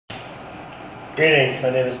Greetings, my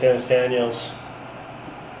name is Dennis Daniels.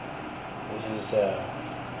 This is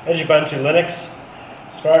Edubuntu Linux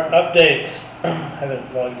Smart Updates. I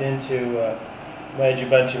haven't logged into my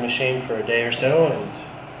Edubuntu machine for a day or so, and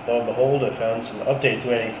lo and behold, I found some updates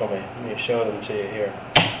waiting for me. Let me show them to you here.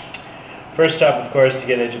 First stop, of course, to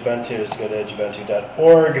get Edubuntu is to go to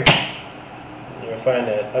edubuntu.org. You'll find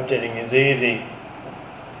that updating is easy.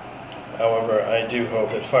 However, I do hope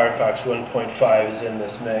that Firefox 1.5 is in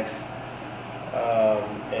this mix.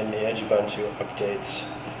 And the Edubuntu updates.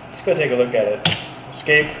 Let's go take a look at it.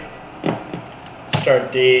 Escape,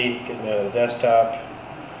 start D, get out of the desktop,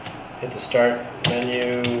 hit the start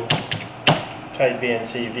menu, type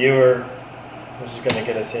BNC viewer. This is going to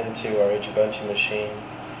get us into our Edubuntu machine.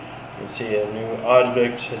 You can see a new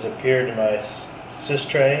object has appeared in my sys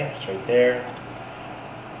tray. It's right there.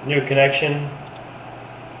 New connection.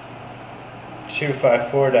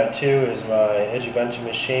 254.2 is my Edubuntu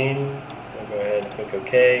machine. Go ahead and click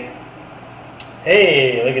OK.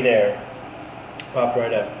 Hey, look at there. Pop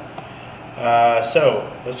right up.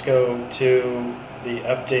 So, let's go to the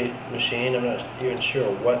update machine. I'm not even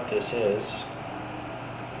sure what this is.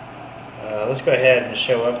 Let's go ahead and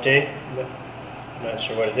show update. I'm not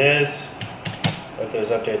sure what it is, what those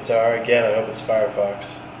updates are. Again, I hope it's Firefox.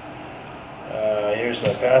 Here's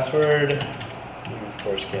my password. You, of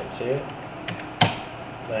course, can't see it.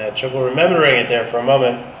 I had trouble remembering it there for a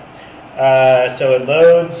moment. So it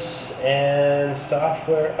loads and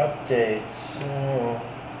software updates.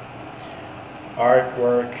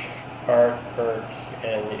 Artwork,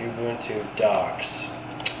 and Ubuntu docs.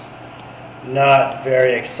 Not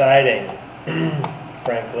very exciting,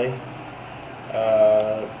 frankly.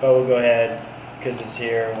 But we'll go ahead, because it's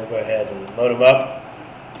here, we'll go ahead and load them up.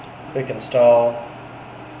 Click install.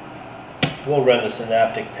 We'll run the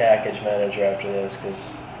Synaptic Package Manager after this,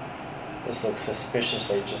 because this looks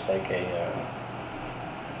suspiciously just like an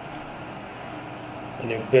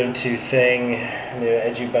Ubuntu thing, an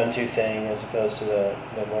Edubuntu thing, as opposed to the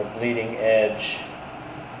more bleeding edge.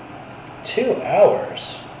 2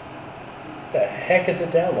 hours? What the heck is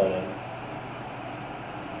it downloading?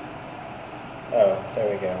 Oh, there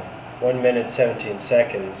we go. 1 minute 17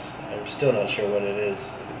 seconds. I'm still not sure what it is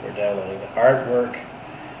that we're downloading. Artwork,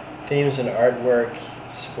 themes and artwork,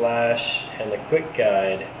 splash, and the quick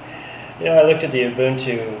guide. You know, I looked at the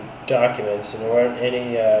Ubuntu documents and there weren't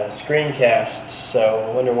any screencasts, so I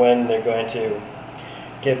wonder when they're going to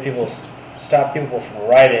get people, stop people from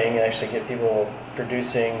writing and actually get people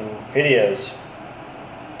producing videos.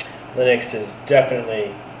 Linux is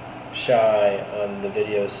definitely shy on the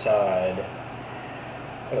video side.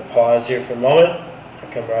 I'm going to pause here for a moment.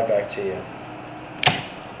 I'll come right back to you.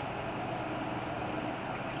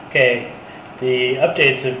 Okay. The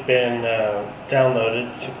updates have been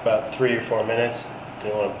downloaded. It took about 3 or 4 minutes.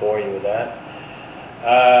 Didn't want to bore you with that.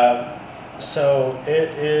 So it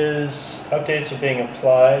is, updates are being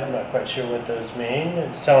applied. I'm not quite sure what those mean.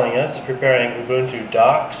 It's telling us preparing Ubuntu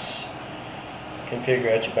docs,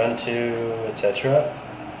 configure Edubuntu, etc.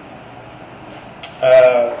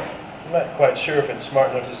 I'm not quite sure if it's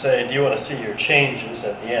smart enough to say, do you want to see your changes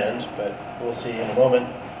at the end, but we'll see in a moment.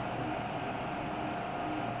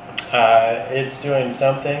 It's doing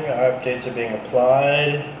something. Our updates are being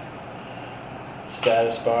applied.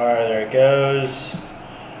 Status bar, there it goes.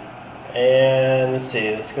 And let's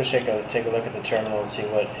see, let's go take a look at the terminal and see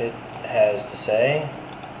what it has to say.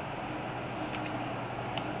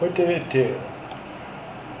 What did it do?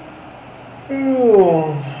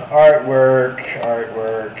 Ooh, artwork,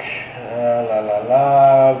 la la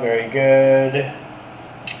la, very good.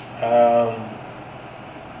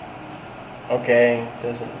 Okay,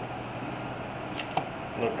 doesn't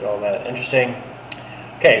look all that interesting.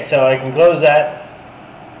 Okay, so I can close that.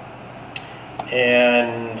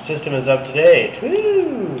 And system is up to date.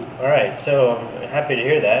 Woo! Alright, so I'm happy to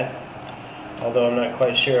hear that. Although I'm not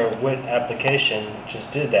quite sure what application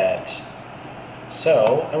just did that.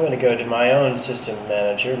 So I'm going to go to my own system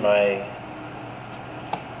manager,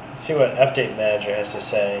 see what update manager has to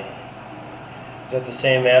say. Is that the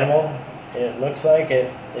same animal? It looks like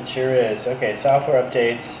it. It sure is. Okay, software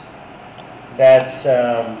updates. That's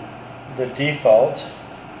the default.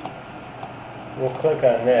 We'll click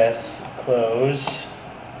on this, close.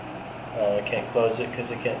 I can't close it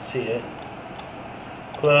because I can't see it.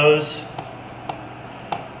 Close.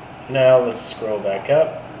 Now let's scroll back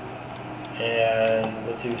up and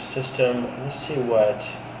we'll do system. Let's see what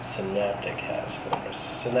Synaptic has for us.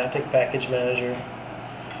 Synaptic Package Manager.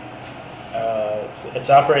 It's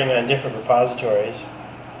operating on different repositories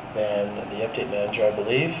than the update manager, I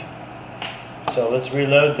believe. So let's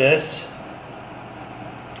reload this.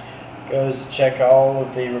 goes check all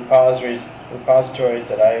of the repositories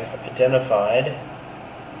that I've identified,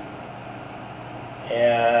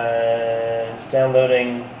 and it's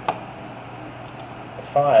downloading the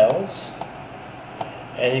files,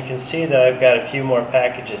 and you can see that I've got a few more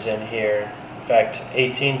packages in here. In fact,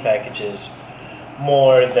 18 packages,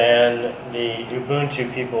 more than the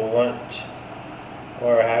Ubuntu people want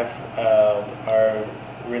or are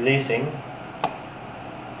releasing.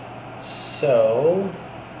 So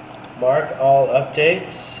mark all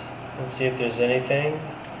updates and see if there's anything.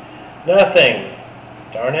 Nothing.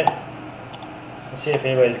 Darn it. Let's see if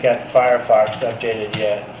anybody's got Firefox updated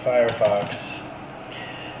yet. Firefox.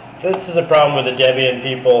 This is a problem with the Debian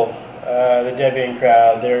people, the Debian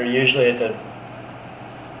crowd. They're usually at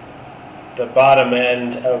the bottom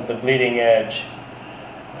end of the bleeding edge.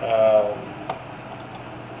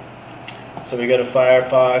 So we go to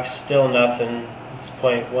Firefox, still nothing. It's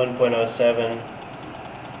 1.07.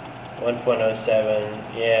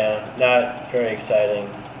 1.07, yeah, not very exciting.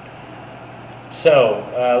 So,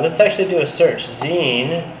 let's actually do a search.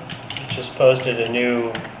 Zine just posted a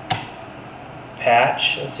new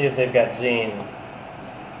patch. Let's see if they've got Zine.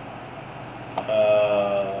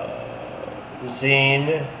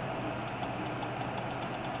 Zine,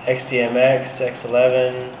 XDMX,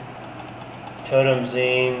 X11, Totem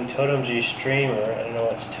Zine, Totem G Streamer. I don't know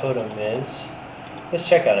what Totem is. Let's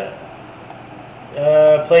check on it.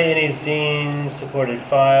 Play any zine supported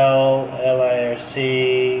file,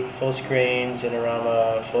 LIRC, full screen,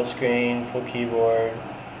 Zinorama, full screen, full keyboard.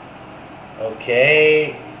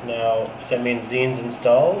 Okay, now does that mean zine's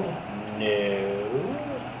installed? No.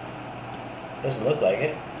 Doesn't look like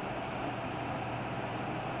it.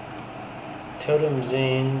 Totem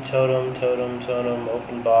Zine, Totem,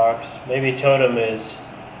 open box. Maybe Totem is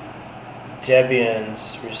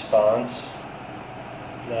Debian's response.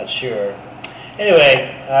 Not sure.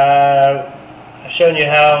 Anyway, I've shown you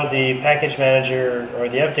how the package manager or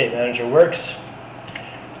the update manager works.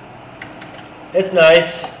 It's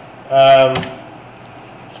nice.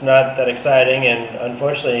 It's not that exciting, and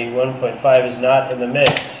unfortunately 1.5 is not in the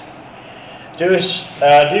mix. Do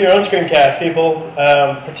your own screencast, people,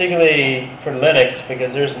 particularly for Linux,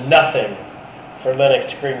 because there's nothing for Linux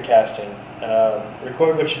screencasting.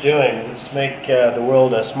 Record what you're doing. Let's make the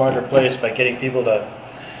world a smarter place by getting people to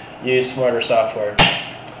use smarter software.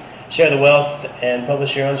 Share the wealth and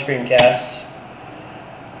publish your own screencasts.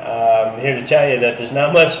 I'm here to tell you that there's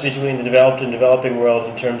not much between the developed and developing world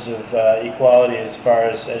in terms of equality as far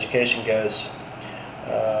as education goes.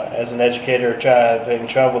 As an educator having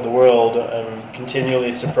traveled the world, I'm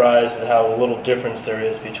continually surprised at how little difference there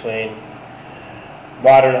is between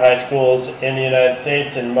modern high schools in the United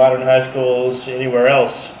States and modern high schools anywhere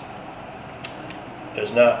else.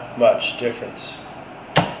 There's not much difference.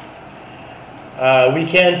 We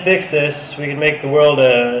can fix this. We can make the world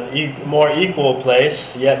a more equal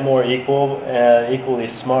place, yet more equal and equally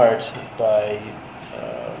smart by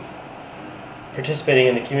participating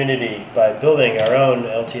in the community, by building our own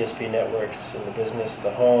LTSP networks in the business,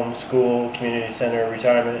 the home, school, community center,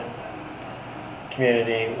 retirement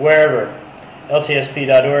community, wherever.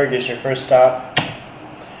 LTSP.org is your first stop.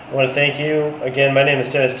 I want to thank you. Again, my name is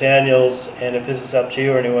Dennis Daniels, and if this is up to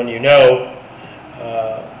you or anyone you know,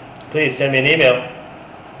 please send me an email.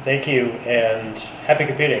 Thank you, and happy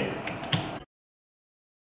computing.